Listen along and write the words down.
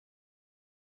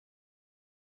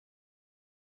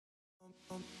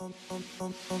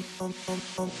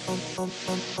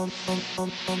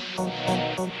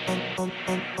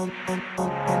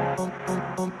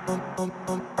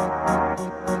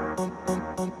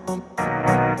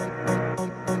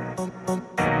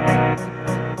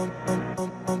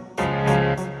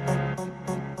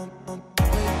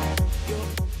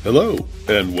Hello,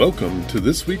 and welcome to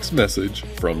this week's message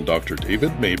from Dr.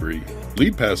 David Mabry,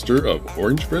 lead pastor of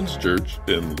Orange Friends Church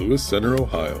in Lewis Center,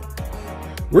 Ohio.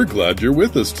 We're glad you're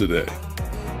with us today.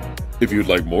 If you'd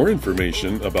like more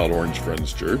information about Orange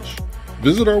Friends Church,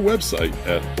 visit our website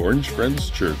at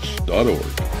orangefriendschurch.org.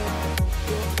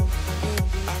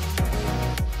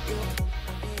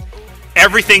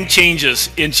 Everything changes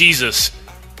in Jesus,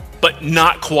 but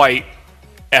not quite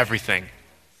everything.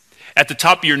 At the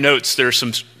top of your notes, there are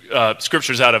some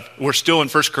scriptures we're still in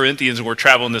 1 Corinthians and we're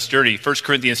traveling this journey. 1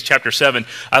 Corinthians chapter 7.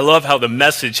 I love how the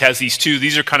Message has these two.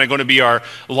 These are kind of going to be our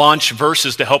launch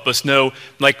verses to help us know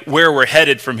like where we're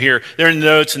headed from here. They're in the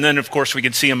notes, and then of course we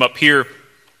can see them up here.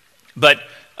 But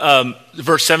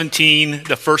verse 17,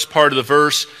 the first part of the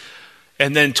verse,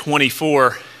 and then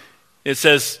 24, it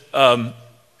says, Paul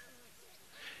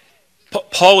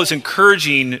is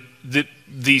encouraging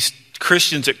these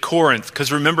Christians at Corinth,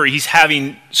 because remember, he's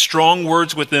having strong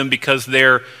words with them because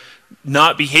they're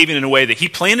not behaving in a way that he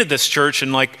planted this church,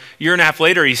 and like a year and a half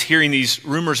later, he's hearing these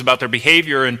rumors about their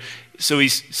behavior, and so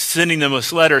he's sending them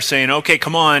this letter saying, okay,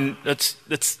 come on, let's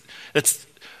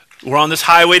we're on this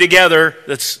highway together,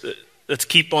 let's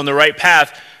keep on the right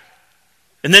path.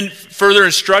 And then further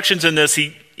instructions in this,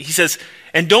 he says,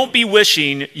 and don't be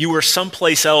wishing you were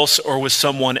someplace else or with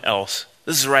someone else.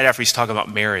 This is right after he's talking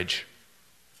about marriage.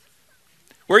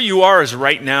 Where you are is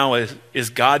right now is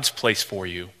God's place for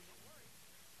you.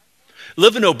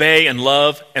 Live and obey and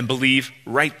love and believe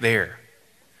right there.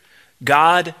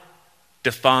 God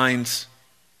defines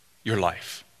your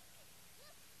life.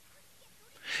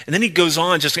 And then he goes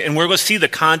on, and we're going to see the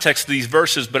context of these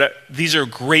verses, but these are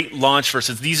great launch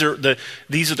verses. These are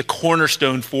the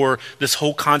cornerstone for this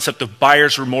whole concept of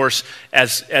buyer's remorse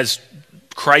as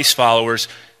Christ followers.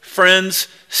 Friends,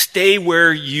 stay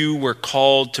where you were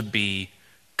called to be.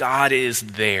 God is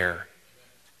there.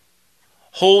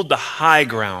 Hold the high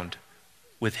ground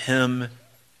with him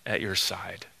at your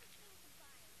side.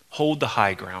 Hold the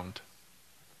high ground.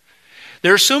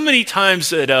 There are so many times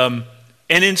that, and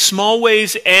in small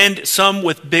ways and some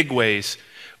with big ways,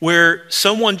 where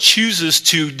someone chooses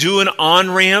to do an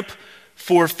on-ramp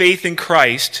for faith in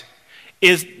Christ,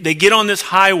 is they get on this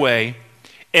highway.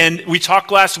 And we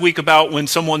talked last week about when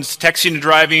someone's texting and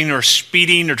driving or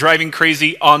speeding or driving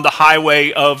crazy on the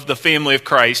highway of the family of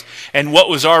Christ, and what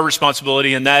was our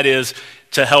responsibility, and that is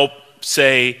to help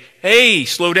say, hey,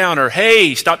 slow down, or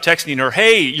hey, stop texting, or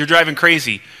hey, you're driving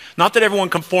crazy. Not that everyone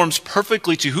conforms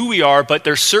perfectly to who we are, but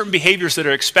there's certain behaviors that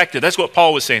are expected. That's what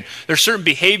Paul was saying. There's certain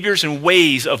behaviors and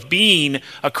ways of being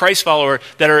a Christ follower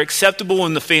that are acceptable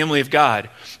in the family of God.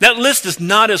 That list is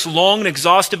not as long and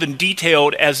exhaustive and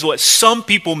detailed as what some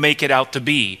people make it out to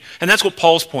be. And that's what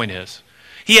Paul's point is.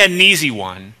 He had an easy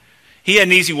one. He had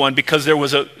an easy one because there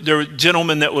was a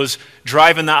gentleman that was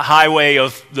driving that highway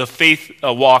of the faith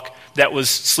walk that was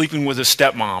sleeping with his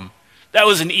stepmom. That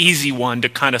was an easy one to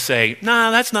kind of say,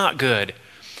 nah, that's not good.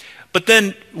 But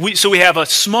then, we have a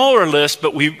smaller list,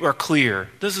 but we are clear.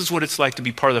 This is what it's like to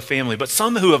be part of the family. But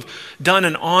some who have done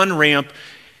an on-ramp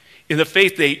in the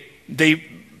faith,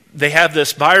 they have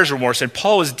this buyer's remorse, and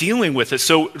Paul is dealing with it.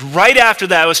 So right after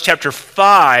that was chapter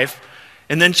 5,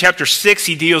 and then chapter 6,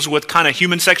 he deals with kind of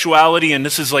human sexuality, and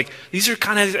this is like, these are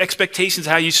kind of expectations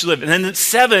of how you should live. And then at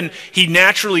 7, he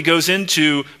naturally goes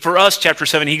into, for us, chapter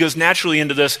 7, he goes naturally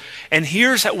into this. And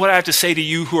here's what I have to say to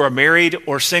you who are married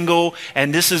or single,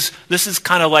 and this is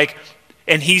kind of like,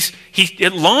 and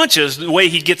it launches, the way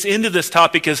he gets into this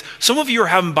topic is, some of you are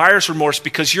having buyer's remorse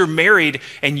because you're married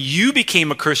and you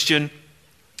became a Christian,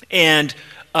 and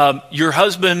your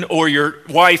husband or your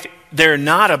wife, they're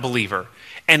not a believer.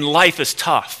 And life is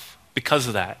tough because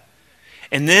of that.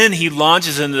 And then he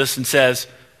launches into this and says,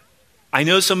 I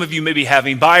know some of you may be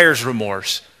having buyer's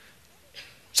remorse.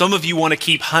 Some of you want to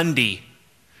keep hundy.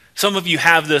 Some of you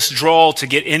have this drawl to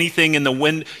get anything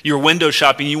in your window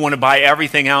shopping. You want to buy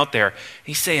everything out there.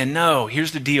 He's saying, no,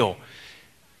 here's the deal.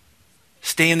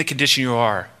 Stay in the condition you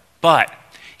are. But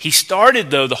he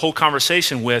started, though, the whole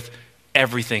conversation with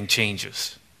everything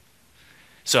changes.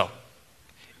 So,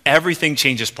 everything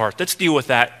changes part. Let's deal with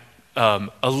that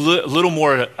a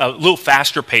little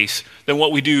faster pace than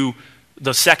what we do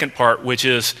the second part, which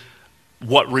is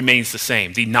what remains the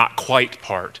same, the not quite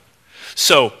part.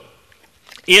 So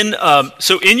in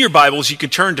your Bibles, you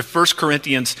can turn to 1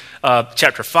 Corinthians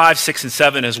chapter 5, 6, and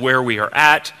 7 is where we are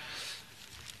at.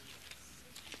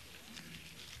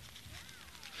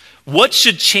 What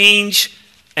should change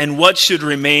and what should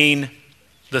remain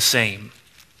the same?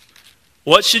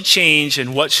 What should change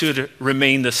and what should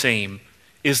remain the same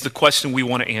is the question we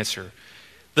want to answer.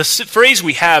 The phrase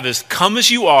we have is, come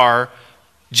as you are,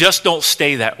 just don't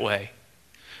stay that way.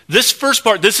 This first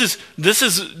part, this is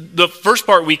the first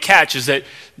part we catch is that,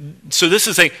 so this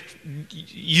is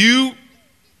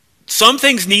some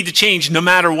things need to change no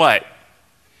matter what.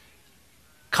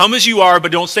 Come as you are,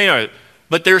 but don't stay there.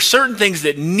 But there are certain things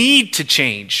that need to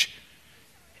change.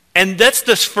 And that's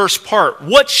this first part.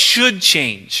 What should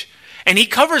change? And he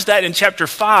covers that in chapter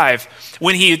 5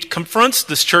 when he confronts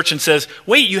this church and says,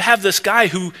 wait, you have this guy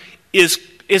who is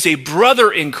a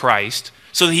brother in Christ,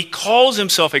 so he calls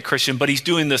himself a Christian, but he's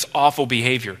doing this awful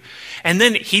behavior. And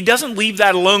then he doesn't leave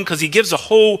that alone because he gives a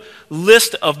whole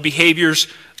list of behaviors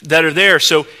that are there.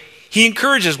 So he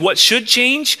encourages what should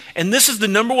change, and this is the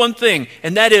number one thing,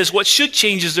 and that is what should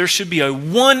change is there should be a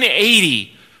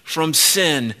 180 from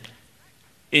sin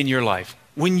in your life.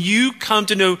 When you come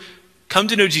to know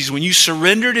Jesus, when you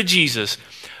surrender to Jesus,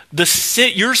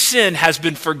 your sin has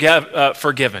been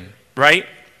forgiven, right?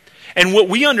 And what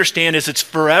we understand is it's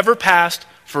forever past,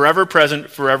 forever present,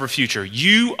 forever future.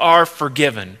 You are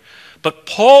forgiven. But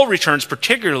Paul returns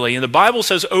particularly, and the Bible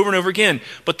says over and over again,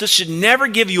 but this should never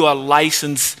give you a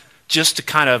license just to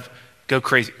kind of go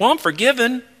crazy. Well, I'm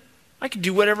forgiven. I can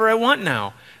do whatever I want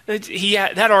now.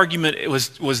 That argument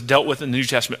was dealt with in the New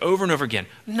Testament over and over again.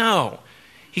 No.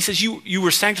 He says you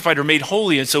were sanctified or made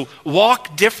holy, and so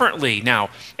walk differently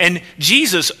now. And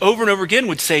Jesus over and over again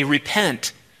would say,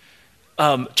 repent,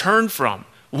 turn from,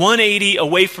 180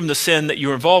 away from the sin that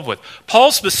you're involved with.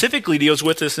 Paul specifically deals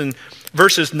with this in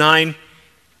verses 9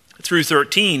 through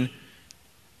 13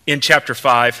 in chapter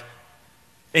 5.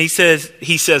 And he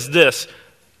says this,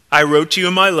 I wrote to you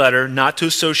in my letter not to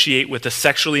associate with the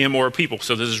sexually immoral people.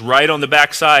 So this is right on the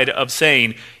backside of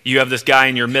saying you have this guy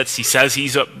in your midst. He says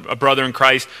he's a brother in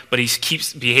Christ, but he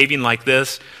keeps behaving like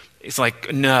this. It's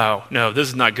like, no, this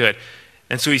is not good.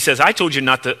 And so he says, I told you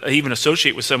not to even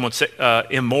associate with someone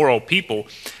immoral people.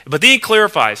 But then he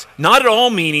clarifies, not at all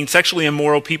meaning sexually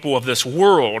immoral people of this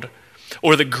world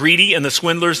or the greedy and the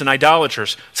swindlers and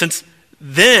idolaters, since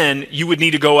then you would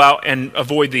need to go out and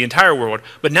avoid the entire world.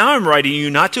 But now I'm writing you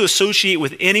not to associate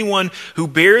with anyone who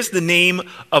bears the name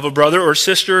of a brother or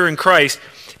sister in Christ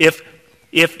if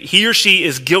he or she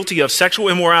is guilty of sexual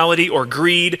immorality or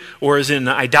greed or is an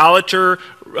idolater,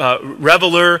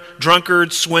 reveler,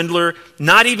 drunkard, swindler,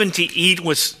 not even to eat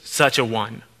with such a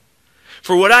one.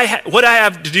 For what I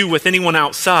have to do with anyone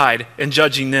outside and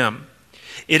judging them,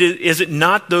 is it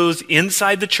not those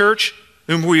inside the church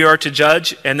whom we are to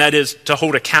judge, and that is to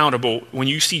hold accountable. When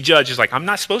you see judge, it's like, I'm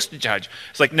not supposed to judge.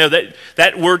 It's like, no,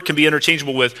 that word can be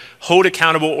interchangeable with hold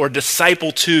accountable or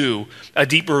disciple to a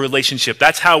deeper relationship.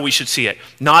 That's how we should see it.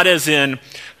 Not as in,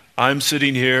 I'm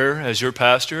sitting here as your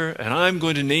pastor, and I'm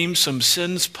going to name some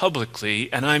sins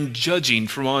publicly, and I'm judging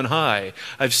from on high.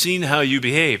 I've seen how you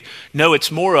behave. No,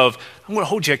 it's more of, I'm going to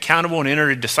hold you accountable and enter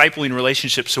a discipling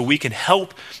relationship so we can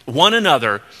help one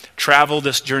another travel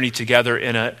this journey together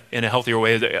in a healthier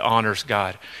way that honors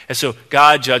God. And so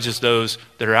God judges those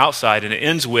that are outside, and it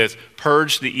ends with,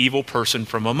 purge the evil person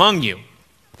from among you.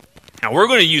 Now, we're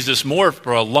going to use this more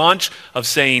for a launch of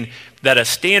saying that a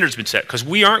standard's been set, because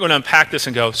we aren't going to unpack this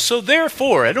and go, so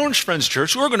therefore, at Orange Friends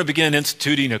Church, we're going to begin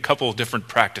instituting a couple of different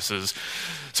practices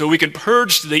so we can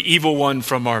purge the evil one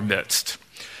from our midst.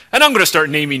 And I'm going to start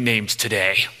naming names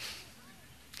today.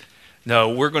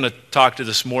 No, we're going to talk to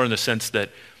this more in the sense that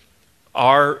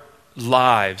our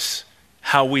lives,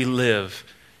 how we live,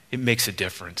 it makes a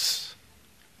difference.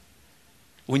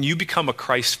 When you become a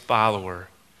Christ follower,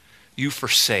 you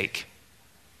forsake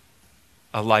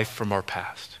a life from our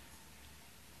past.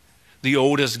 The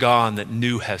old is gone, that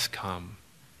new has come.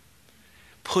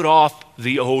 Put off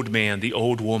the old man, the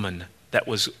old woman that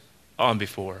was on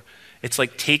before. It's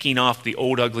like taking off the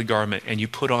old ugly garment and you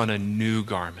put on a new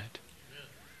garment.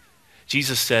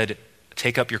 Jesus said,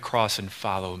 take up your cross and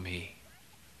follow me.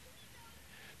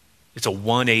 It's a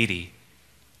 180.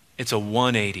 It's a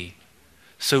 180.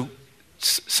 So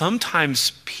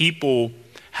sometimes people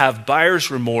have buyer's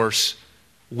remorse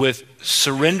with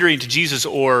surrendering to Jesus,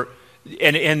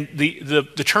 and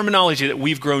the terminology that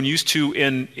we've grown used to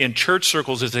in church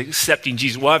circles is accepting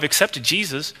Jesus. Well, I've accepted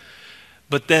Jesus,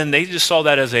 but then they just saw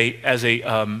that as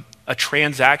a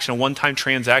transaction, a one-time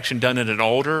transaction done at an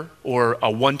altar or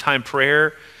a one-time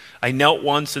prayer. I knelt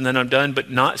once and then I'm done, but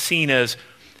not seen as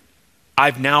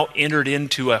I've now entered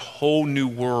into a whole new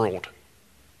world.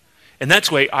 And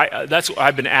that's why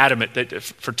I've been adamant that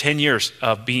for 10 years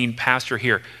of being pastor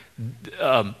here,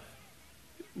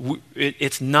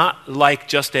 it's not like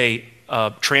just a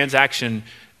transaction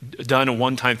done, a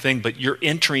one-time thing, but you're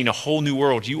entering a whole new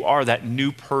world. You are that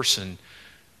new person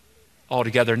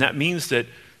altogether. And that means that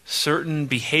certain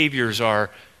behaviors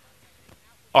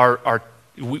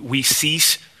we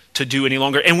cease to do any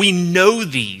longer. And we know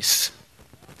these.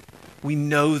 We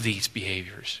know these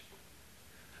behaviors.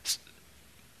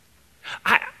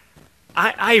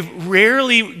 I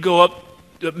rarely go up,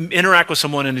 interact with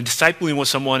someone and discipling with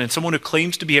someone and someone who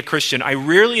claims to be a Christian. I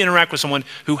rarely interact with someone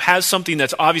who has something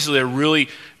that's obviously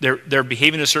they're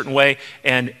behaving a certain way,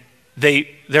 and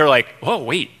they're like, oh,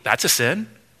 wait, that's a sin?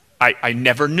 I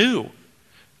never knew.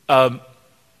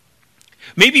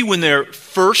 Maybe when they're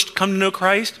first come to know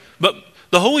Christ, but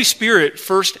the Holy Spirit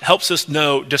first helps us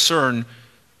discern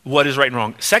what is right and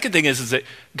wrong. Second thing is that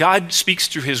God speaks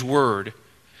through his word.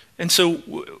 And so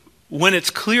when it's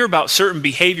clear about certain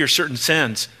behavior, certain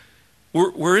sins,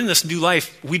 we're in this new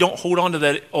life. We don't hold on to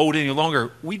that old any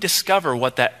longer. We discover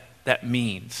what that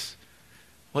means.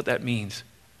 What that means.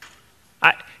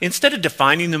 Instead of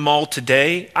defining them all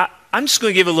today, I'm just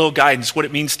going to give a little guidance what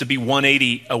it means to be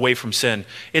 180 away from sin.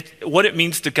 What it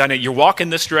means to kind of, you're walking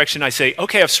this direction. I say,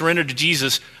 okay, I've surrendered to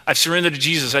Jesus. I've surrendered to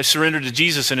Jesus. I've surrendered to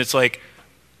Jesus. And it's like,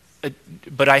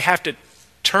 but I have to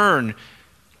turn.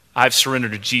 I've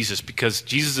surrendered to Jesus because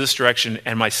Jesus is this direction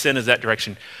and my sin is that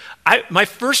direction. My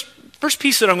first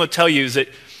piece that I'm going to tell you is that,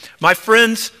 my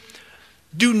friends,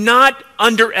 do not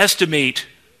underestimate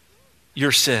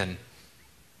your sin.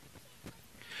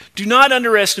 Do not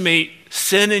underestimate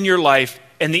sin in your life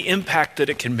and the impact that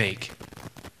it can make.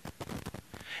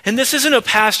 And this isn't a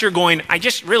pastor going, I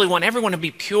just really want everyone to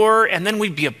be pure and then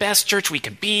we'd be the best church we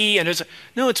could be.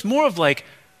 No, it's more of like,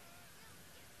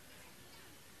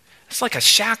 it's like a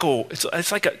shackle.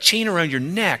 It's like a chain around your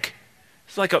neck.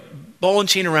 It's like a ball and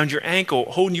chain around your ankle,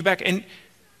 holding you back. And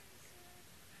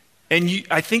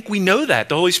I think we know that.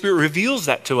 The Holy Spirit reveals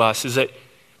that to us, is that,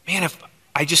 man, if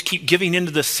I just keep giving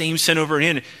into the same sin over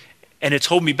and in, and it's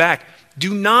holding me back,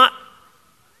 do not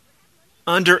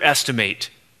underestimate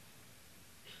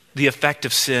the effect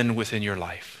of sin within your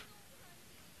life.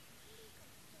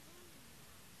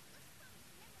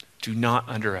 Do not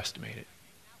underestimate it.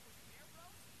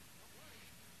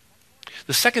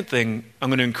 The second thing I'm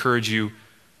going to encourage you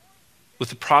with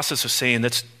the process of saying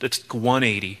that's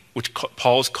 180, which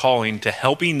Paul's calling to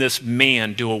helping this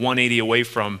man do a 180 away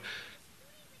from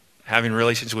having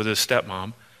relations with his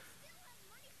stepmom,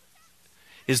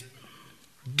 is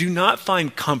do not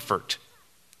find comfort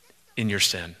in your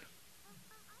sin.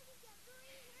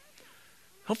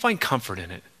 Don't find comfort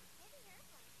in it.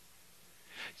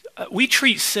 We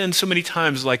treat sin so many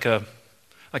times like a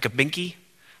binky,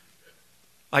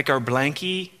 like our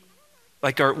blankie,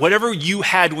 like our whatever you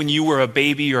had when you were a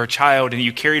baby or a child and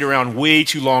you carried around way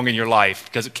too long in your life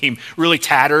because it came really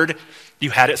tattered.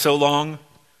 You had it so long.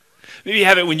 Maybe you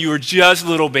have it when you were just a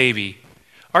little baby.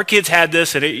 Our kids had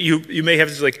this, and you may have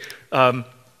this like,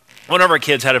 one of our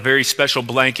kids had a very special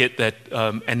blanket that,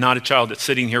 and not a child that's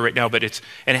sitting here right now, but it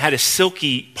had a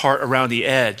silky part around the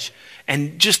edge.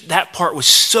 And just that part was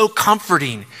so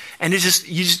comforting. And it's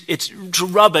to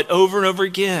rub it over and over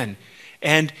again.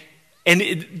 And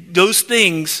those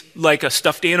things, like a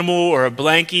stuffed animal or a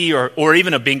blankie or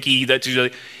even a binky, that's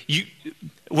usually,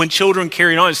 when children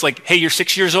carry it on, it's like, hey, you're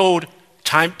 6 years old,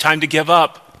 time to give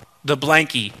up the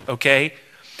blankie, okay?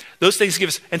 Those things give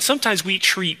us, and sometimes we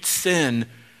treat sin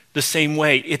the same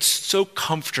way. It's so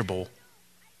comfortable.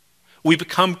 We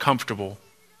become comfortable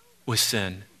with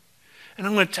sin. And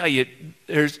I'm going to tell you,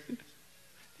 it's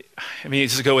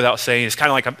to go without saying, it's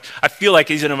kind of like, I feel like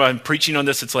even if I'm preaching on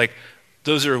this, it's like,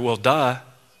 those are, well, duh.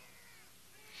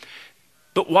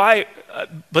 But why?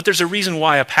 But there's a reason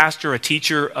why a pastor, a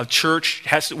teacher, a church,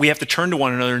 we have to turn to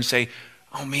one another and say,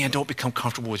 oh man, don't become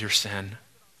comfortable with your sin.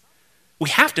 We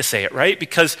have to say it, right?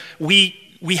 Because we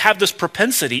have this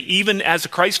propensity, even as a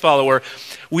Christ follower,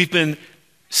 we've been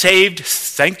saved,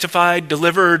 sanctified,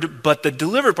 delivered, but the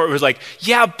delivered part was like,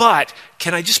 yeah, but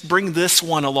can I just bring this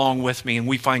one along with me? And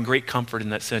we find great comfort in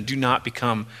that sin. Do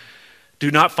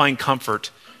not find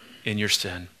comfort in your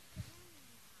sin.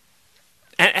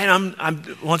 And I'm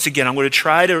once again, I'm going to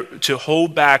try to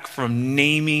hold back from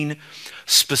naming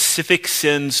specific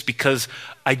sins because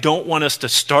I don't want us to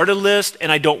start a list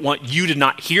and I don't want you to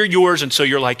not hear yours and so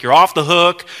you're off the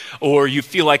hook or you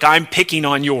feel like I'm picking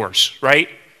on yours, right?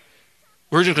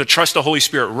 We're just going to trust the Holy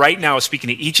Spirit right now is speaking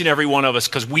to each and every one of us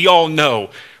because we all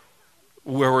know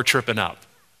where we're tripping up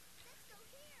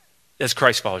as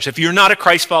Christ followers. If you're not a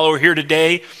Christ follower here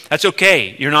today, that's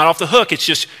okay. You're not off the hook. It's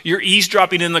just you're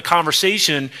eavesdropping in the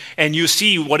conversation and you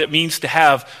see what it means to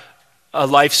have a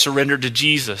life surrendered to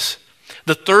Jesus.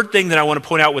 The third thing that I want to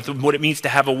point out with what it means to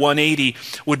have a 180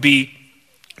 would be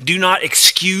Do not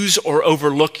excuse or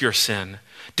overlook your sin.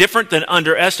 Different than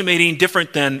underestimating,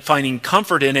 different than finding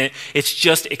comfort in it. It's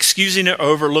just excusing it,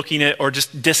 overlooking it, or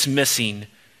just dismissing.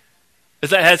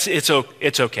 It's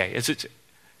okay.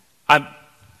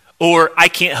 Or I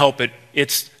can't help it.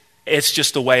 It's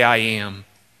just the way I am.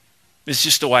 It's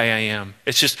just the way I am.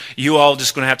 It's just, you all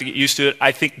just going to have to get used to it.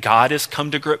 I think God has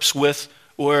come to grips with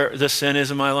where the sin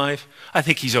is in my life. I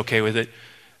think he's okay with it.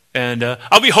 And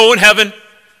I'll be whole in heaven.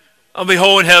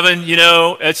 You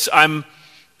know, so I'm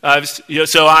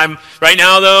right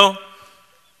now though,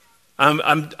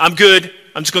 I'm good.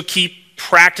 I'm just going to keep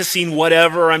practicing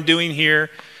whatever I'm doing here.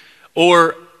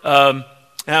 Or I'll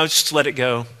just let it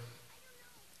go.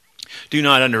 Do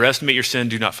not underestimate your sin.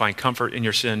 Do not find comfort in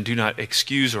your sin. Do not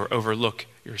excuse or overlook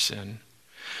your sin.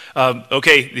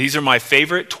 Okay, these are my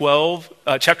favorite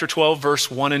chapter 12,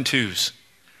 verse 1 and 2s.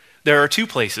 There are two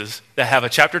places that have a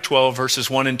chapter 12, verses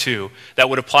 1 and 2 that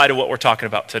would apply to what we're talking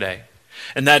about today.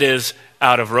 And that is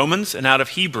out of Romans and out of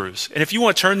Hebrews. And if you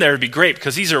want to turn there, it'd be great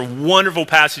because these are wonderful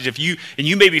passages.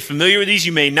 You may be familiar with these,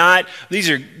 you may not. These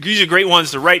are great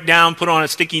ones to write down, put on a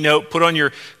sticky note, put on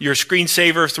your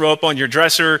screensaver, throw up on your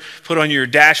dresser, put on your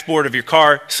dashboard of your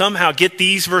car. Somehow get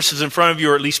these verses in front of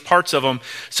you, or at least parts of them.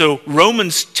 So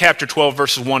Romans chapter 12,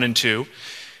 verses 1 and 2.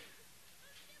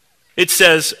 It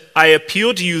says, I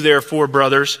appeal to you, therefore,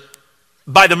 brothers,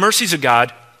 by the mercies of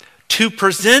God, to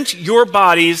present your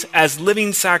bodies as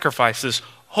living sacrifices,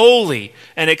 holy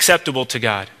and acceptable to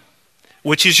God,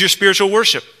 which is your spiritual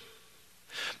worship.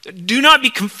 Do not be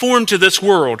conformed to this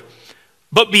world,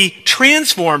 but be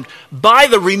transformed by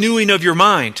the renewing of your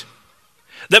mind,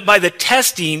 that by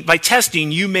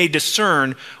testing you may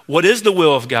discern what is the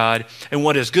will of God and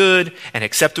what is good and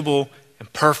acceptable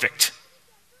and perfect.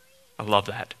 I love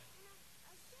that.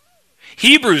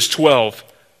 Hebrews 12,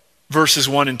 verses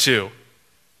 1 and 2.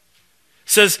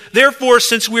 Says, therefore,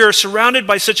 since we are surrounded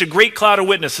by such a great cloud of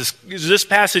witnesses, this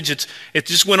passage, it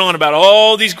just went on about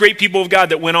all these great people of God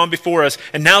that went on before us,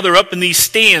 and now they're up in these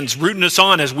stands rooting us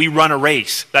on as we run a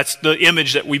race. That's the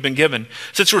image that we've been given.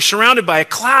 Since we're surrounded by a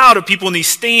cloud of people in these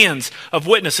stands of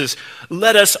witnesses,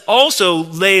 let us also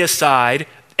lay aside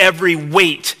every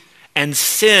weight and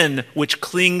sin which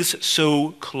clings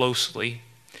so closely,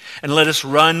 and let us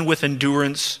run with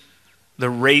endurance the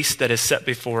race that is set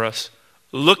before us,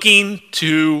 looking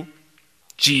to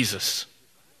Jesus,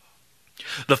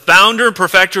 the founder and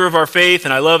perfecter of our faith.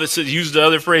 And I love it, use the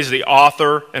other phrase, the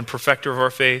author and perfecter of our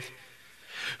faith,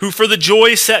 who for the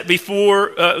joy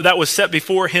that was set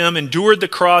before him endured the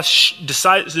cross,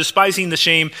 despising the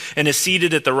shame, and is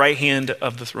seated at the right hand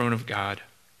of the throne of God.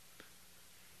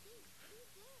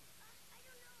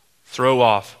 Throw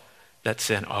off that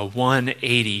sin, a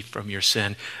 180 from your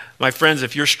sin. My friends,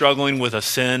 if you're struggling with a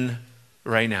sin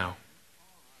right now,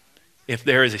 if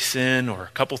there is a sin or a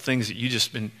couple things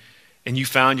that and you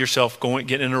found yourself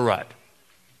getting in a rut,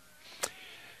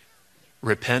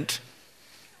 repent.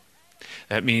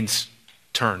 That means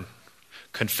turn,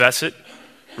 confess it,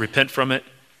 repent from it,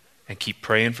 and keep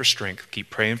praying for strength. Keep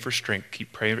praying for strength.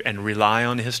 Keep praying and rely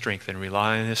on his strength and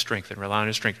rely on his strength and rely on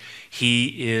his strength.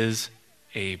 He is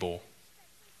able.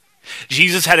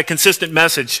 Jesus had a consistent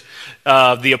message.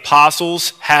 The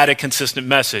apostles had a consistent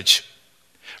message.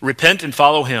 Repent and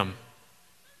follow him.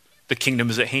 The kingdom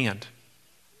is at hand.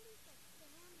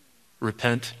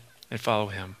 Repent and follow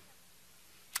him.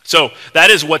 So that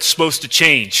is what's supposed to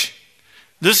change.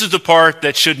 This is the part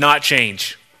that should not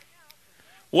change.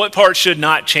 What part should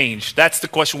not change? That's the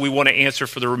question we want to answer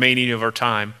for the remaining of our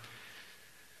time.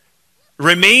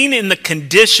 Remain in the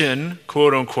condition,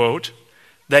 quote unquote,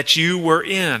 that you were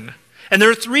in. And there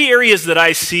are three areas that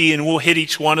I see, and we'll hit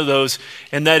each one of those.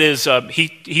 And that is,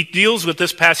 he deals with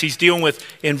this passage, he's dealing with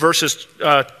in verses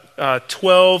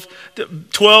 12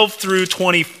 through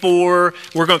 24.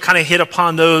 We're going to kind of hit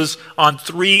upon those on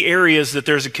three areas that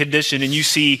there's a condition. And you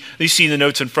see the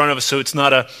notes in front of us, so it's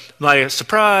not a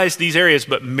surprise, these areas,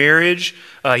 but marriage.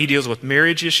 He deals with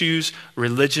marriage issues,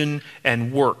 religion,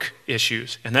 and work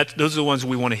issues. And those are the ones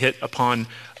we want to hit upon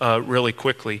really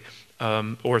quickly.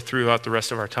 Or throughout the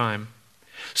rest of our time.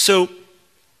 So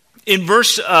in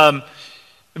verses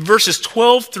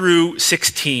 12 through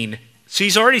 16, so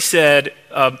he's already said,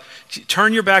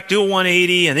 turn your back, do a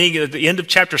 180, and then at the end of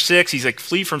chapter 6, he's like,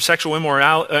 flee from sexual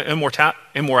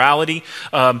immorality.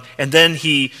 And then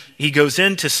he goes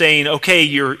into saying, okay,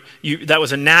 that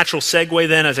was a natural segue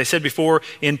then, as I said before,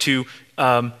 into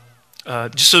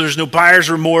just so there's no buyer's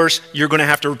remorse, you're going to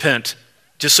have to repent,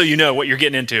 just so you know what you're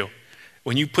getting into.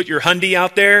 When you put your Hyundai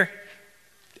out there,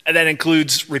 that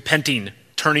includes repenting,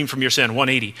 turning from your sin,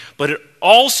 180. But it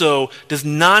also does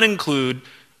not include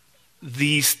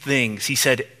these things. He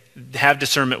said, have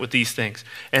discernment with these things.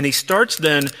 And he starts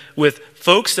then with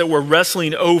folks that were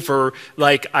wrestling over,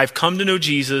 like, I've come to know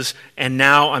Jesus, and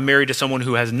now I'm married to someone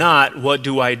who has not. What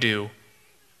do I do?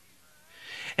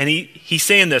 And he's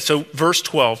saying this. So verse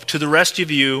 12, to the rest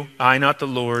of you, I, not the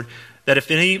Lord, that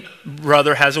if any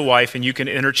brother has a wife, and you can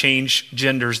interchange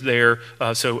genders there,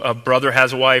 so a brother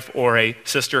has a wife or a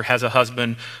sister has a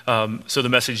husband, so the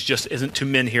message just isn't to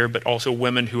men here, but also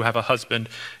women who have a husband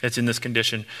that's in this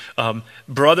condition.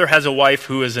 Brother has a wife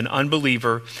who is an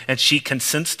unbeliever, and she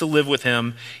consents to live with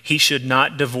him, he should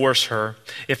not divorce her.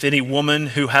 If any woman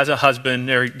who has a husband,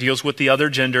 or deals with the other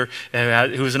gender,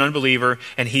 who is an unbeliever,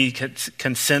 and he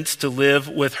consents to live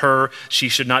with her, she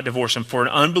should not divorce him. For an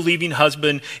unbelieving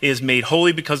husband is made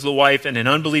holy because of the wife, and an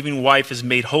unbelieving wife is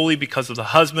made holy because of the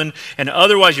husband, and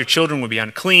otherwise your children would be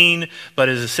unclean, but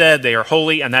as I said, they are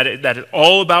holy. And that is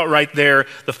all about right there,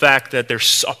 the fact that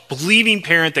there's a believing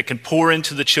parent that can pour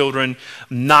into the children,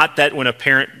 not that when a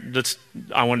parent,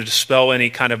 I want to dispel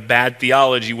any kind of bad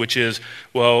theology, which is,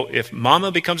 well, if mama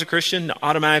becomes a Christian,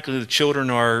 automatically the children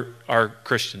are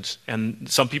Christians. And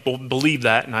some people believe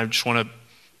that, and I just want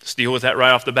to deal with that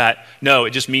right off the bat. No,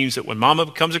 it just means that when mama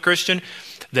becomes a Christian,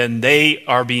 then they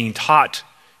are being taught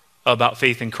about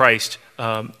faith in Christ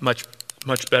much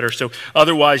better. So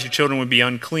otherwise your children would be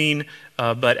unclean,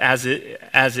 but as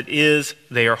it is,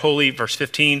 they are holy. Verse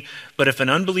 15, but if an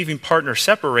unbelieving partner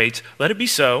separates, let it be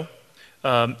so.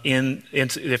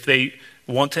 If they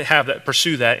want to have that,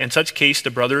 pursue that. In such case,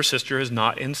 the brother or sister is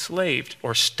not enslaved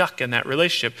or stuck in that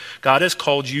relationship. God has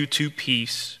called you to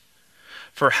peace.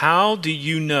 For how do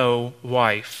you know,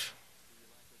 wife,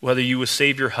 whether you will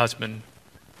save your husband?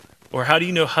 Or how do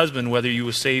you know, husband, whether you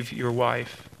will save your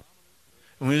wife?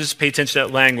 And we just pay attention to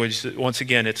that language. Once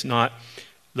again, it's not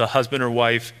the husband or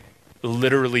wife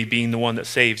literally being the one that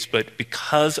saves, but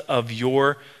because of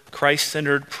your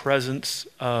Christ-centered presence,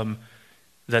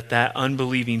 that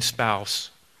unbelieving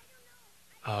spouse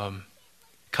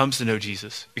comes to know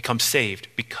Jesus, becomes saved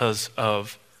because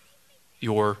of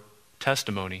your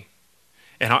testimony.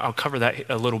 And I'll cover that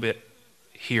a little bit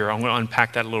here. I'm going to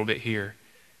unpack that a little bit here.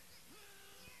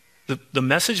 The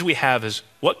message we have is,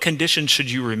 what condition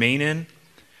should you remain in?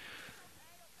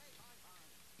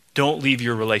 Don't leave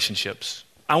your relationships.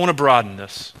 I want to broaden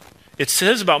this. It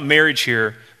says about marriage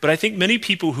here, but I think many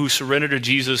people who surrender to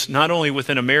Jesus, not only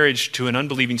within a marriage to an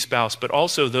unbelieving spouse, but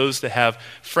also those that have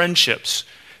friendships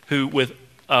with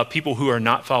people who are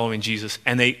not following Jesus,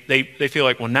 and they feel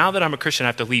like, well, now that I'm a Christian, I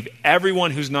have to leave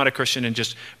everyone who's not a Christian and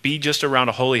just be around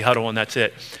a holy huddle, and that's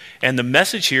it. And the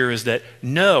message here is that,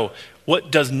 no,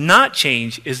 what does not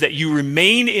change is that you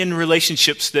remain in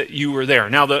relationships that you were there.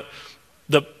 Now, the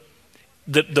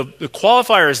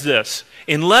qualifier is this: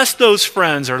 unless those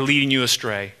friends are leading you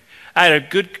astray. I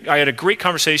had a great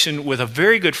conversation with a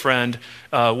very good friend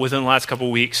within the last couple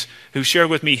of weeks who shared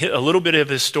with me a little bit of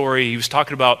his story. He was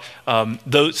talking about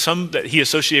some that he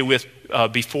associated with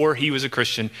before he was a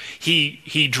Christian.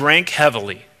 He drank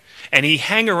heavily. And he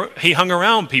hung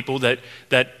around people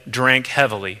that drank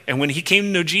heavily. And when he came to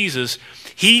know Jesus,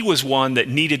 he was one that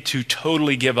needed to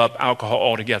totally give up alcohol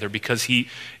altogether, because he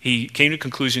came to the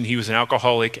conclusion he was an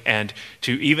alcoholic, and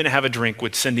to even have a drink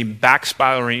would send him back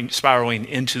spiraling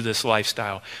into this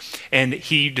lifestyle. And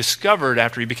he discovered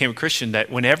after he became a Christian that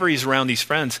whenever he's around these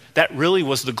friends, that really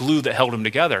was the glue that held him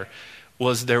together,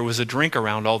 was there was a drink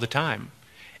around all the time.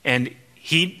 And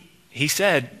he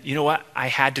said, you know what, I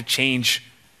had to change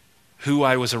who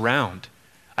I was around.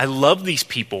 I love these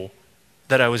people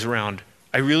that I was around.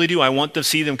 I really do. I want to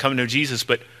see them come to know Jesus,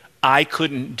 but I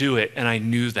couldn't do it, and I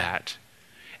knew that.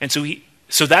 And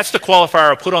so that's the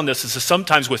qualifier I put on this, is that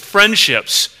sometimes with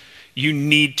friendships, you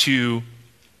need to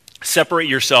separate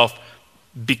yourself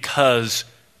because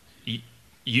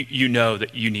you know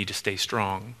that you need to stay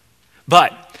strong.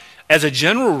 But as a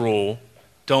general rule,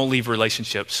 don't leave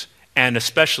relationships, and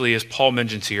especially, as Paul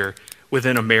mentions here,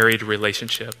 within a married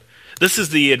relationship. This is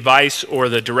the advice or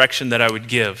the direction that I would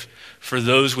give for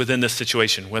those within this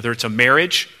situation, whether it's a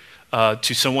marriage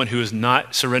to someone who has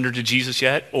not surrendered to Jesus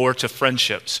yet, or to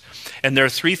friendships. And there are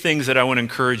three things that I want to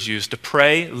encourage you: is to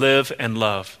pray, live, and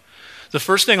love. The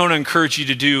first thing I want to encourage you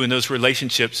to do in those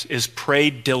relationships is pray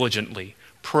diligently.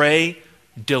 Pray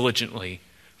diligently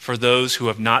for those who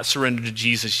have not surrendered to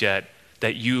Jesus yet,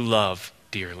 that you love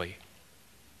dearly.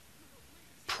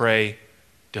 Pray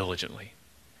diligently.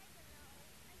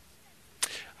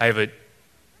 I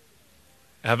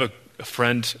have a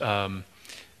friend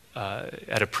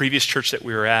at a previous church that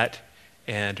we were at,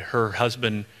 and her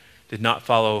husband did not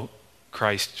follow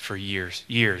Christ for years.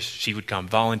 She would come,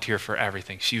 volunteer for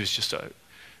everything. She was just a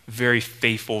very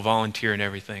faithful volunteer in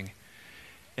everything.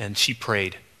 And she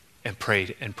prayed. and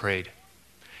prayed and prayed.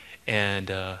 And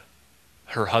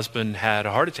her husband had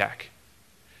a heart attack.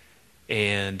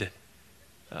 And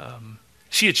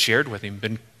she had shared with him,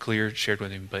 been clear, shared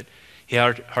with him, but he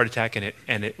had a heart attack,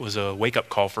 and it was a wake-up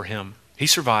call for him. He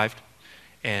survived,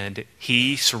 and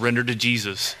he surrendered to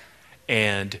Jesus,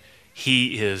 and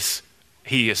he is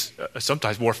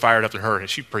sometimes more fired up than her, and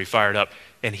she's pretty fired up.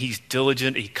 And he's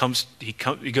diligent. He goes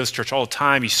to church all the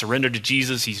time. He surrendered to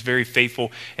Jesus. He's very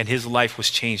faithful, and his life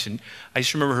was changed. And I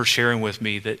just remember her sharing with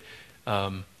me that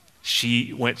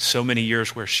she went so many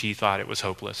years where she thought it was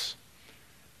hopeless,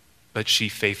 but she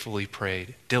faithfully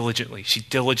prayed diligently. She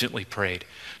diligently prayed.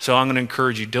 So I'm going to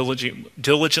encourage you,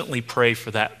 diligently pray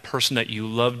for that person that you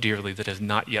love dearly that has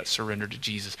not yet surrendered to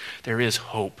Jesus. There is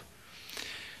hope.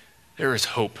 There is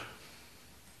hope.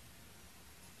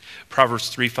 Proverbs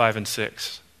 3, 5, and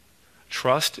 6.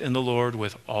 Trust in the Lord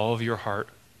with all of your heart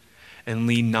and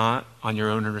lean not on your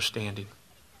own understanding.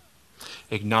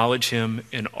 Acknowledge him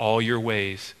in all your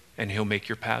ways and he'll make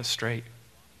your paths straight.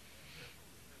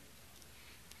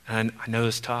 And I know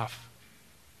it's tough,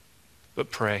 but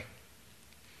pray.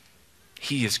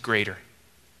 He is greater.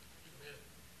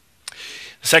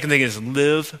 The second thing is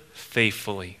live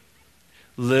faithfully.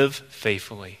 Live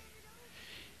faithfully.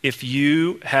 If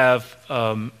you have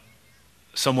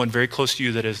someone very close to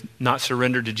you that has not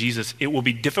surrendered to Jesus, it will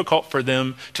be difficult for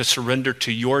them to surrender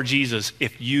to your Jesus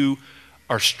if you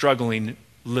are struggling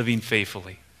living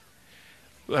faithfully.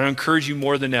 I encourage you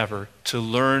more than ever to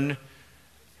learn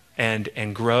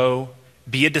and grow,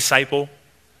 be a disciple,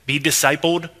 be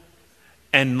discipled,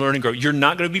 and learn and grow. You're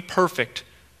not going to be perfect,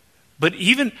 but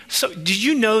even so, did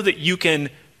you know that you can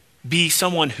be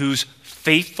someone who's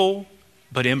faithful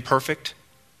but imperfect?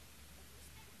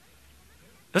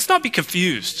 Let's not be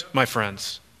confused, my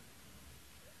friends.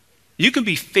 You can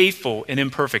be faithful and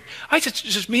imperfect.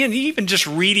 Even just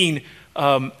reading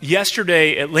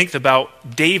yesterday at length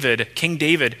about David, King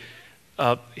David,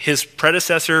 his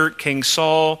predecessor, King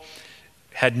Saul,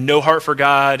 had no heart for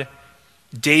God.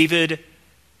 David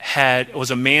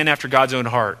was a man after God's own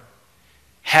heart.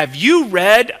 Have you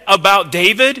read about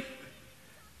David?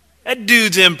 That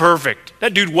dude's imperfect.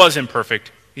 That dude was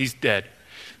imperfect. He's dead.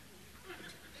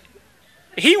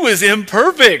 He was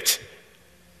imperfect.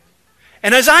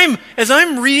 And as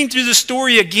I'm reading through the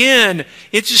story again,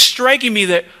 it's just striking me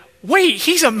that, wait,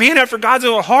 he's a man after God's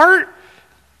own heart?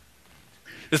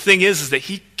 The thing is that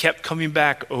he kept coming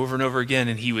back over and over again,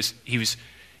 and he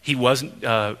wasn't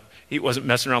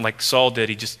messing around like Saul did.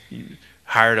 He just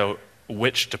hired a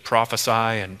witch to prophesy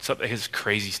and some his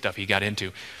crazy stuff he got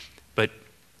into. But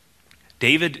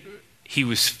David, he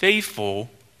was faithful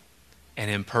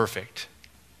and imperfect.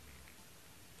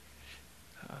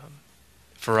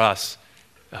 For us,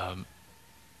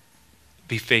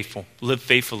 be faithful, live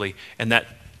faithfully, and that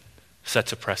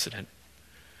sets a precedent.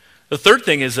 The third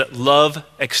thing is that love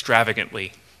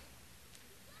extravagantly.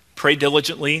 Pray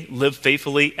diligently, live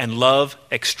faithfully, and love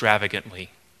extravagantly.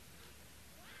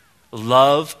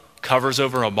 Love covers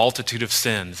over a multitude of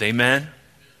sins. Amen?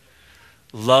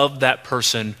 Love that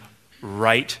person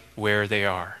right where they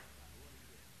are.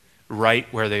 Right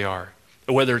where they are.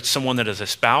 Whether it's someone that is a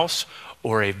spouse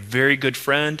or a very good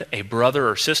friend, a brother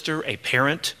or sister, a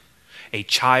parent, a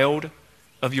child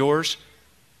of yours,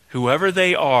 whoever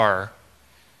they are,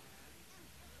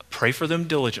 pray for them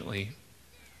diligently,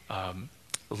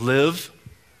 live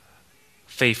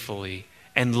faithfully,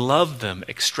 and love them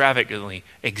extravagantly,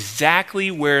 exactly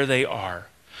where they are.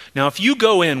 Now, if you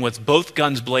go in with both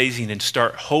guns blazing and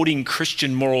start holding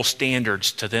Christian moral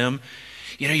standards to them,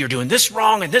 you're doing this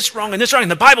wrong and this wrong and this wrong,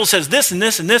 and the Bible says this and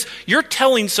this and this, you're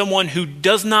telling someone who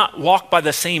does not walk by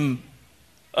the same,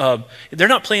 they're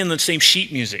not playing the same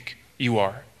sheet music you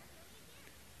are.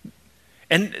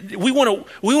 And we want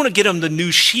to get them the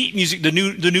new sheet music, the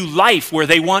new life where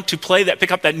they want to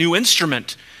pick up that new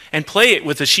instrument and play it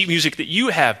with the sheet music that you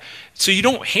have. So you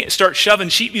don't start shoving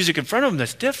sheet music in front of them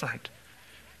that's different.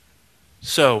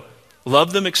 So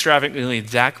love them extravagantly,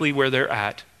 exactly where they're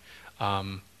at.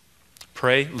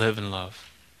 Pray, live, and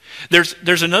love.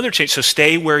 There's another change. So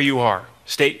stay where you are.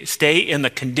 Stay in the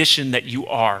condition that you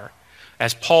are.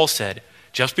 As Paul said,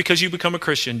 just because you become a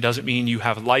Christian doesn't mean you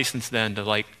have a license then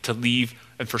to leave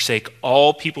and forsake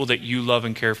all people that you love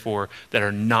and care for that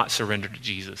are not surrendered to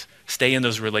Jesus. Stay in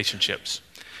those relationships.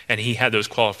 And he had those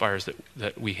qualifiers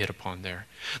that we hit upon there.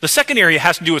 The second area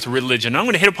has to do with religion. I'm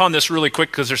going to hit upon this really quick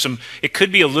because it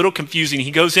could be a little confusing.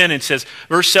 He goes in and says,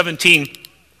 verse 17,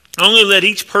 Only let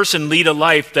each person lead a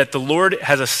life that the Lord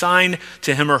has assigned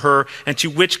to him or her and to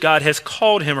which God has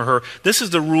called him or her. This is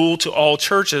the rule to all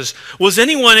churches. Was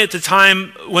anyone at the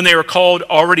time when they were called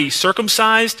already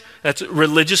circumcised? That's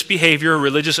religious behavior,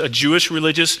 a Jewish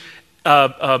religious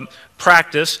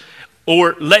practice.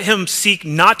 Or let him seek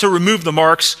not to remove the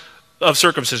marks of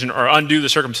circumcision or undo the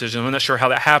circumcision. I'm not sure how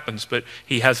that happens, but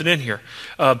he has it in here.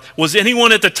 Was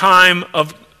anyone at the time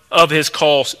of his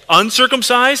call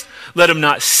uncircumcised? Let him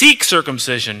not seek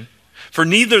circumcision, for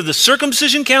neither the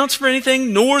circumcision counts for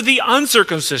anything nor the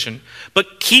uncircumcision,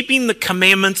 but keeping the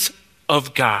commandments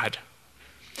of God.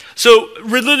 So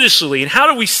religiously, and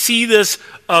how do we see this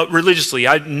religiously?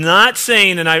 I'm not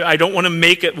saying, and I don't want to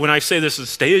make it, when I say this, is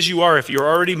stay as you are. If you're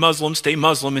already Muslim, stay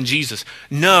Muslim in Jesus.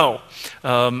 No,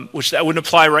 which that wouldn't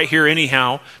apply right here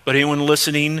anyhow, but anyone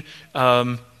listening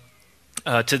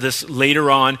to this later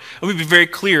on, let me be very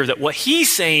clear that what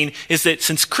he's saying is that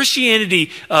since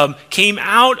Christianity came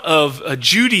out of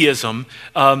Judaism,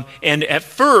 and at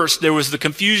first there was the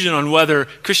confusion on whether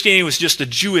Christianity was just a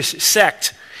Jewish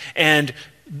sect,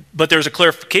 but there was a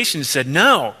clarification that said,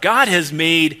 no, God has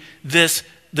made this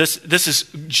is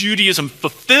Judaism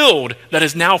fulfilled that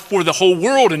is now for the whole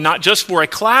world and not just for a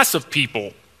class of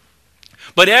people.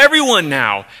 But everyone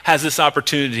now has this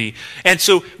opportunity. And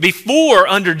so before,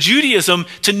 under Judaism,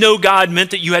 to know God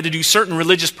meant that you had to do certain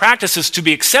religious practices to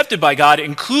be accepted by God,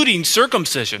 including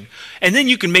circumcision. And then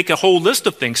you can make a whole list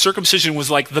of things. Circumcision was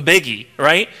like the biggie,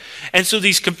 right? And so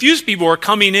these confused people are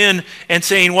coming in and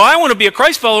saying, well, I want to be a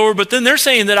Christ follower, but then they're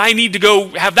saying that I need to go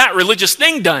have that religious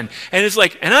thing done. And it's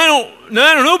like, and I don't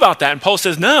know about that. And Paul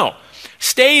says, no,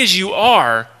 stay as you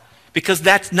are, because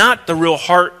that's not the real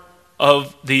heart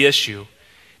of the issue.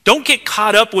 Don't get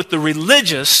caught up with the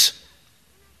religious,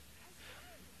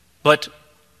 but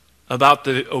about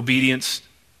the obedience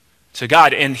to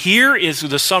God. And here is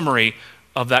the summary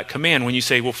of that command. When you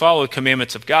say, well, follow the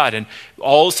commandments of God, and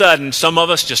all of a sudden some of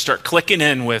us just start clicking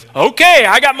in with, okay,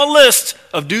 I got my list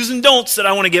of do's and don'ts that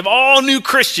I want to give all new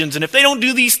Christians, and if they don't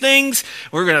do these things,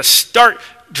 we're going to start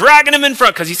dragging them in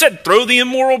front, because he said, throw the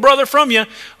immoral brother from you.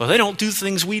 Well, they don't do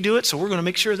things, we do it, so we're going to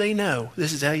make sure they know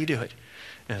this is how you do it.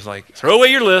 And it's like, throw away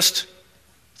your list.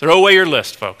 Throw away your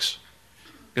list, folks.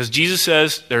 Because Jesus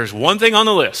says there's one thing on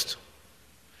the list.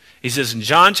 He says in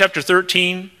John chapter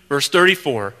 13, verse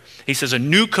 34, he says, a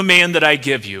new command that I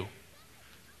give you.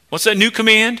 What's that new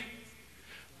command?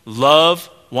 Love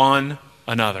one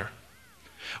another.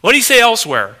 What did he say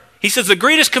elsewhere? He says the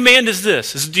greatest command is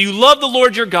this, is do you love the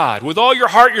Lord your God with all your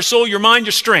heart, your soul, your mind,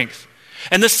 your strength?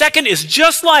 And the second is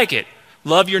just like it,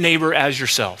 love your neighbor as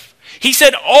yourself. He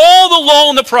said all the law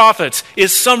and the prophets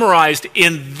is summarized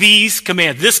in these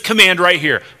commands, this command right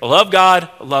here. Love God,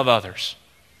 love others.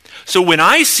 So when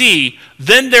I see,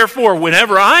 then therefore,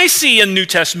 whenever I see in the New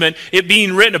Testament it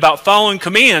being written about following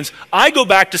commands, I go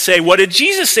back to say, what did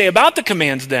Jesus say about the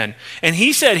commands then? And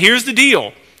he said, here's the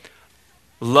deal.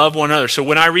 Love one another. So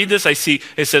when I read this, I see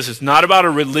it says it's not about a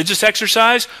religious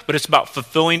exercise, but it's about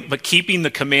keeping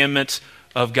the commandments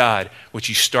of God, which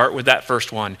you start with that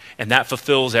first one, and that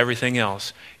fulfills everything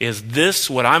else. Is this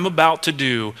what I'm about to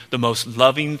do the most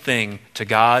loving thing to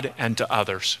God and to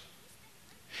others?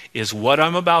 Is what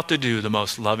I'm about to do the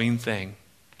most loving thing?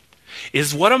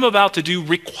 Is what I'm about to do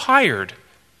required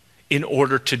in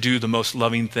order to do the most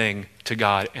loving thing to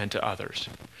God and to others?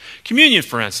 Communion,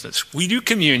 for instance. We do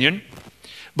communion,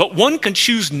 but one can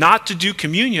choose not to do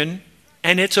communion,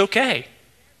 and it's okay.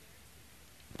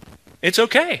 It's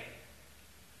okay.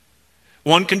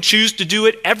 One can choose to do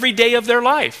it every day of their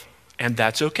life, and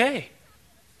that's okay.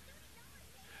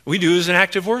 We do it as an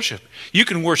act of worship. You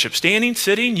can worship standing,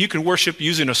 sitting. You can worship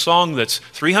using a song that's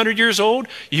 300 years old.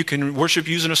 You can worship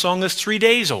using a song that's 3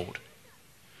 days old.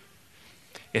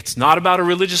 It's not about a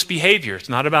religious behavior. It's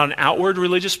not about an outward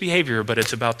religious behavior, but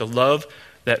it's about the love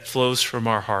that flows from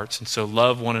our hearts. And so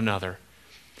love one another.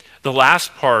 The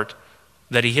last part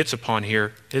that he hits upon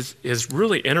here is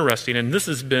really interesting, and this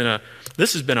has been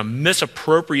a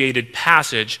misappropriated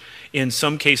passage in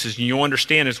some cases, and you'll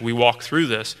understand as we walk through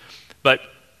this. We're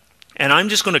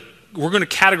going to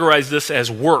categorize this as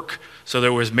work. So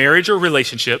there was marriage or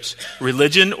relationships,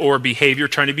 religion or behavior,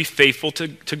 trying to be faithful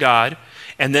to God,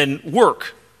 and then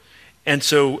work. And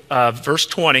so verse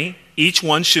 20, each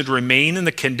one should remain in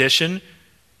the condition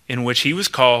in which he was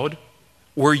called.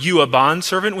 Were you a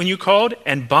bondservant when you called?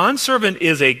 And bondservant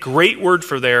is a great word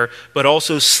for there, but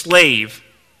also slave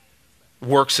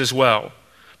works as well.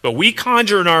 But we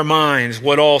conjure in our minds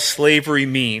what all slavery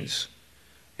means.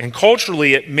 And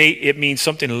culturally, it means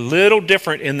something a little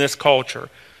different in this culture.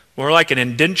 More like an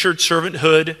indentured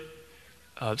servanthood.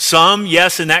 Some,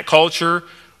 yes, in that culture,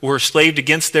 were enslaved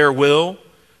against their will.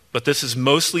 but this is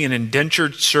mostly an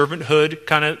indentured servanthood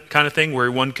kind of thing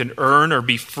where one can earn or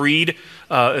be freed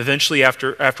eventually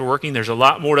after working. There's a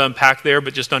lot more to unpack there,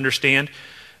 but just understand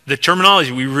the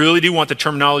terminology. We really do want the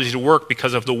terminology to work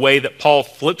because of the way that Paul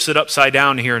flips it upside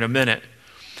down here in a minute.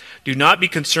 Do not be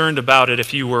concerned about it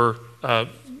if you were,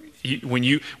 when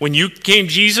you became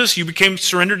Jesus, you became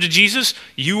surrendered to Jesus,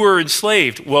 you were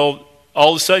enslaved. Well,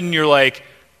 all of a sudden you're like,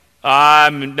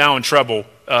 I'm now in trouble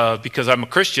because I'm a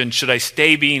Christian. Should I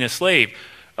stay being a slave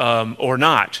or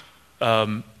not?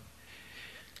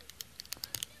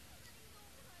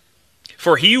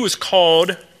 For he was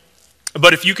called,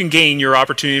 but if you can gain your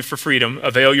opportunity for freedom,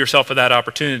 avail yourself of that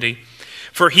opportunity.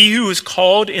 For he who is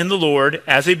called in the Lord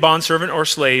as a bondservant or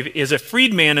slave is a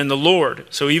freedman in the Lord.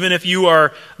 So even if you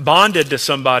are bonded to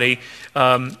somebody,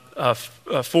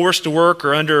 forced to work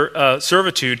or under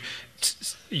servitude,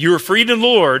 you are freed in the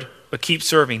Lord, but keep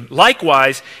serving.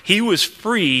 Likewise, he who is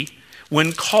free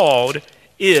when called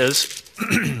is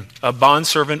a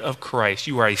bondservant of Christ.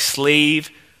 You are a slave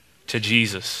to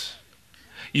Jesus.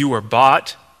 You were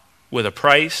bought with a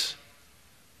price.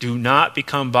 Do not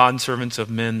become bondservants of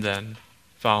men then,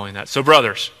 following that. So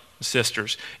brothers and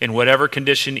sisters, in whatever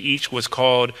condition each was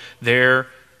called, there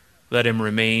let him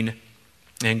remain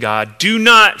in God. Do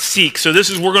not seek. So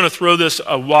we're going to throw this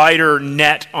a wider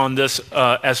net on this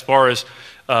as far as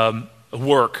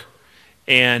work.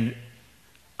 And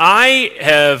I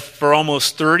have, for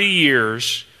almost 30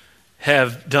 years,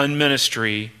 have done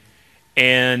ministry,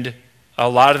 and a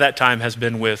lot of that time has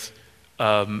been with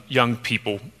young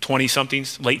people,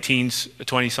 20-somethings, late teens,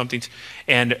 20-somethings,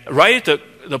 and right at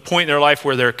the point in their life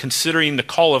where they're considering the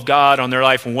call of God on their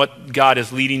life and what God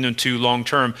is leading them to long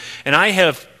term. And I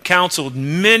have counseled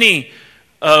many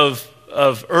of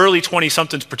early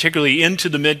 20-somethings, particularly into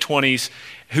the mid-20s,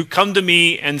 who come to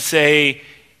me and say,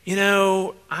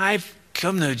 I've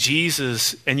come to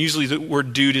Jesus, and usually the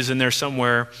word dude is in there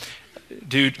somewhere.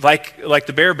 Dude, like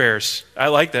the Bears. I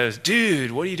like those.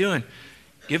 Dude, what are you doing?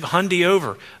 Give Hundy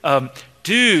over.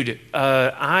 Dude,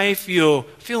 I feel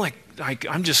like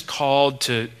I'm just called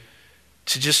to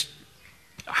just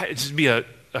be a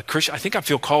Christian. I think I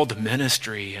feel called to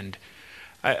ministry. And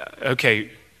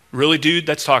okay, really, dude?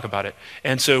 Let's talk about it.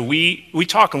 And so we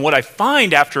talk, and what I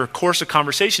find after a course of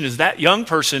conversation is that young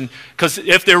person, because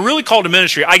if they're really called to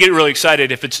ministry, I get really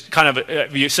excited if it's kind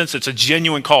of you sense it's a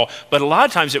genuine call. But a lot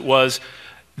of times it was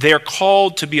they're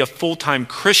called to be a full-time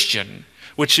Christian,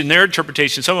 which in their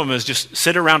interpretation, some of them is just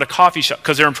sit around a coffee shop,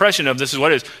 because their impression of this is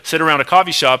what it is, sit around a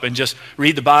coffee shop and just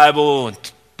read the Bible and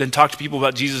then talk to people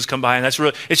about Jesus come by. And that's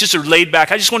really, it's just a laid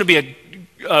back, I just want to be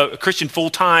a Christian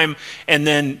full-time, and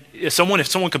then if someone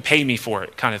could pay me for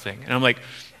it kind of thing. And I'm like,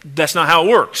 that's not how it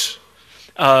works.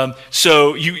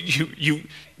 So you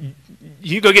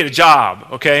go get a job,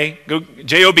 okay? Go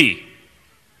job.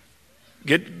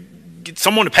 Get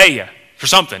someone to pay you for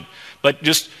something, but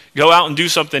just go out and do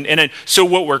something. And then, so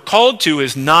what we're called to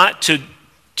is not to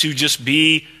just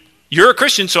be, you're a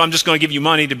Christian, so I'm just going to give you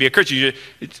money to be a Christian.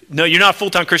 No, you're not a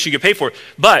full-time Christian, you get paid for it.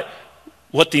 But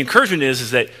what the encouragement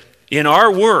is that in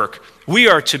our work, we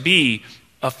are to be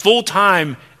a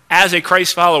full-time as a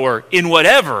Christ follower in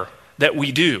whatever that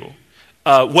we do.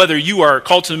 Whether you are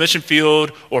called to the mission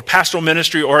field or pastoral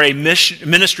ministry or a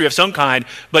ministry of some kind,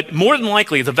 but more than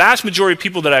likely, the vast majority of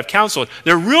people that I've counseled,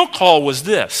 their real call was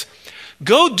this: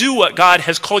 go do what God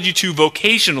has called you to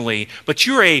vocationally, but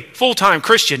you're a full-time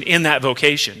Christian in that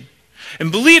vocation. And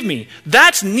believe me,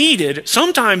 that's needed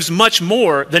sometimes much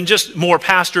more than just more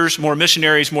pastors, more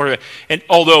missionaries, more. And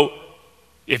although,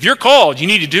 if you're called, you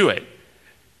need to do it.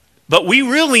 But we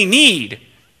really need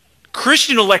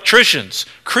Christian electricians,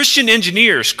 Christian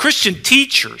engineers, Christian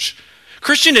teachers,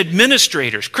 Christian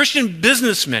administrators, Christian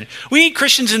businessmen. We need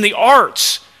Christians in the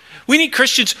arts. We need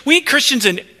Christians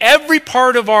in every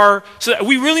part of our, so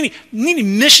we really need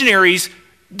missionaries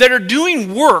that are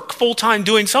doing work full-time,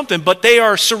 doing something, but they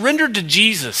are surrendered to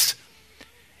Jesus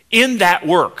in that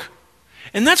work.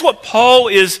 And that's what Paul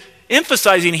is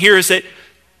emphasizing here, is that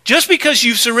just because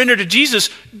you've surrendered to Jesus,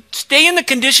 stay in the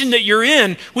condition that you're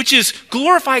in, which is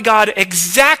glorify God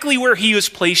exactly where he has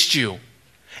placed you,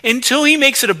 until he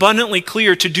makes it abundantly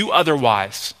clear to do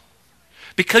otherwise.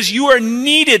 Because you are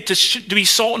needed to be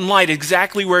salt and light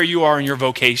exactly where you are in your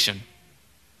vocation.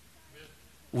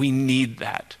 We need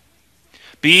that.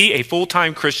 Be a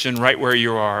full-time Christian right where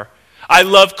you are. I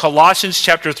love Colossians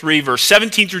chapter 3, verse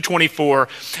 17 through 24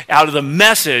 out of the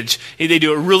Message. They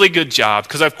do a really good job,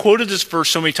 because I've quoted this verse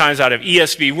so many times out of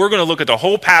ESV. We're going to look at the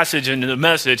whole passage in the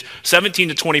Message. 17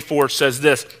 to 24 says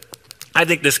this. I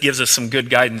think this gives us some good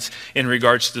guidance in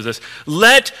regards to this.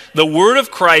 Let the word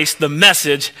of Christ, the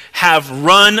Message, have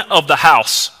run of the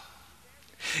house.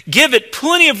 Give it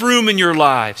plenty of room in your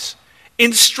lives.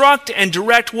 Instruct and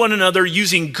direct one another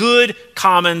using good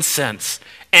common sense.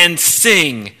 And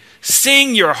sing.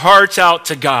 Sing your hearts out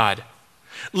to God.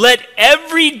 Let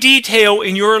every detail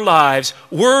in your lives,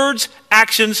 words,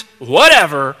 actions,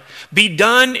 whatever, be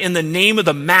done in the name of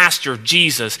the Master,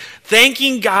 Jesus,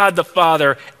 thanking God the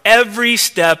Father every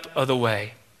step of the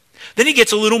way. Then he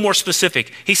gets a little more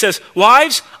specific. He says,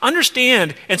 wives,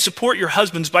 understand and support your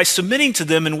husbands by submitting to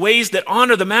them in ways that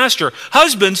honor the master.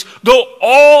 Husbands, go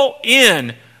all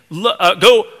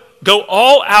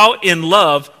out in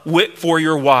love for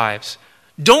your wives.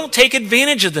 Don't take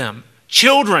advantage of them.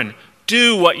 Children,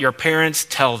 do what your parents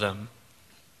tell them.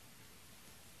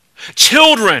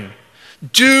 Children,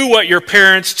 do what your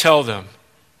parents tell them.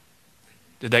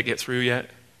 Did that get through yet?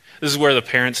 This is where the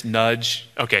parents nudge.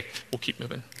 Okay, we'll keep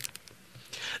moving.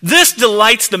 This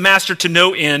delights the master to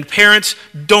no end. Parents,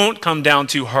 don't come down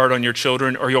too hard on your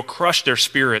children or you'll crush their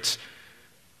spirits.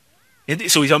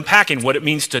 So he's unpacking what it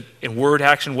means to, in word,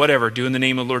 action, whatever, do in the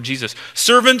name of the Lord Jesus.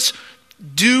 Servants,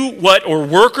 or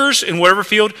workers in whatever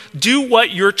field, do what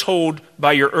you're told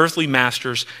by your earthly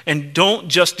masters and don't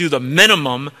just do the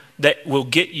minimum that will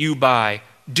get you by.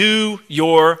 Do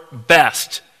your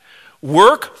best.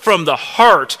 Work from the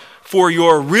heart for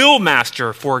your real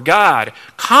master, for God,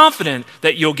 confident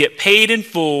that you'll get paid in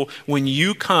full when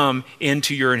you come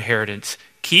into your inheritance.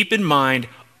 Keep in mind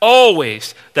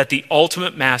always that the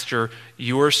ultimate master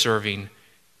you are serving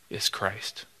is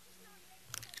Christ.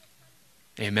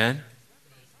 Amen?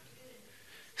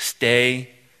 Stay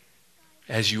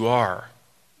as you are.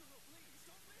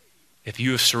 If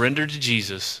you have surrendered to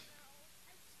Jesus,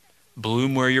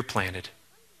 bloom where you're planted.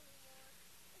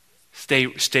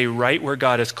 Stay right where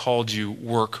God has called you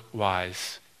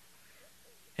work-wise.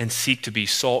 And seek to be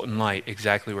salt and light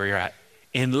exactly where you're at.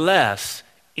 Unless,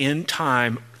 in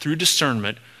time, through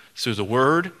discernment, through the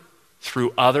word,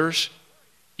 through others,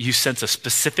 you sense a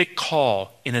specific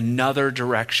call in another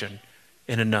direction,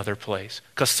 in another place.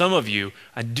 Because some of you,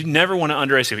 I do never want to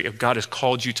underestimate, if God has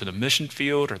called you to the mission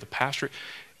field or the pastorate,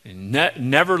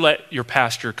 never let your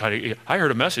pastor cut it. I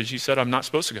heard a message, he said I'm not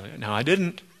supposed to go. No, I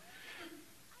didn't.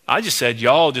 I just said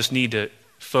y'all just need to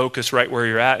focus right where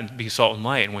you're at and be salt and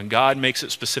light. And when God makes a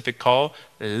specific call,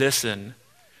 listen.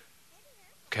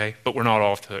 Okay? But we're not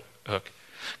off the hook.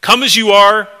 Come as you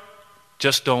are,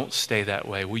 just don't stay that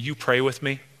way. Will you pray with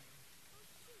me?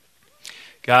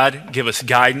 God, give us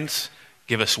guidance,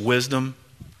 give us wisdom,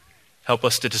 help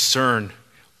us to discern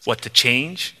what to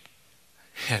change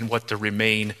and what to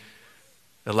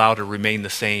allow to remain the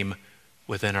same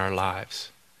within our lives.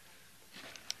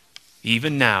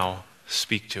 Even now,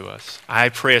 speak to us. I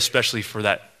pray especially for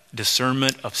that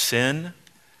discernment of sin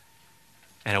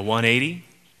and a 180.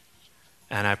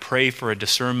 And I pray for a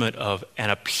discernment of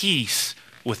and a peace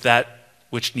with that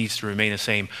which needs to remain the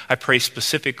same. I pray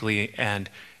specifically and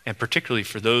particularly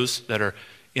for those that are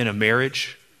in a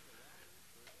marriage,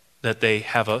 that they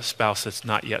have a spouse that's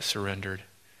not yet surrendered.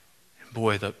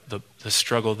 Boy, the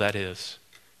struggle that is.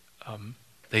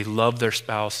 They love their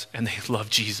spouse and they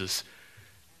love Jesus.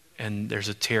 And there's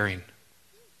a tearing.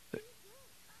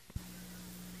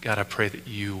 God, I pray that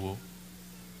you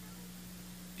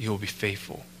will be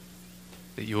faithful,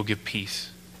 that you will give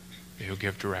peace, that you'll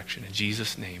give direction. In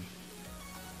Jesus' name,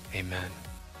 amen.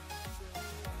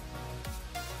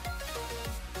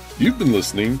 You've been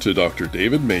listening to Dr.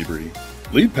 David Mabry,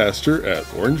 lead pastor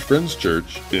at Orange Friends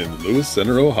Church in Lewis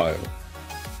Center, Ohio.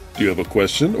 Do you have a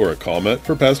question or a comment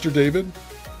for Pastor David?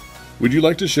 Would you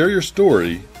like to share your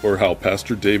story or how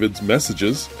Pastor David's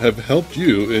messages have helped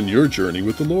you in your journey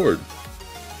with the Lord?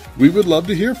 We would love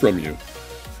to hear from you.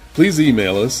 Please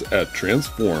email us at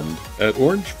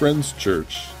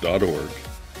transformed@orangefriendschurch.org.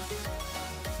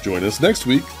 Join us next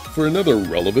week for another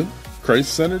relevant,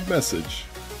 Christ-centered message.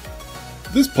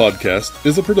 This podcast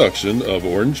is a production of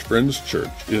Orange Friends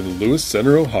Church in Lewis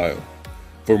Center, Ohio.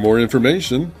 For more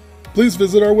information, please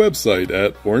visit our website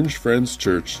at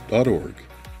orangefriendschurch.org.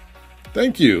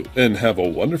 Thank you, and have a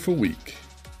wonderful week.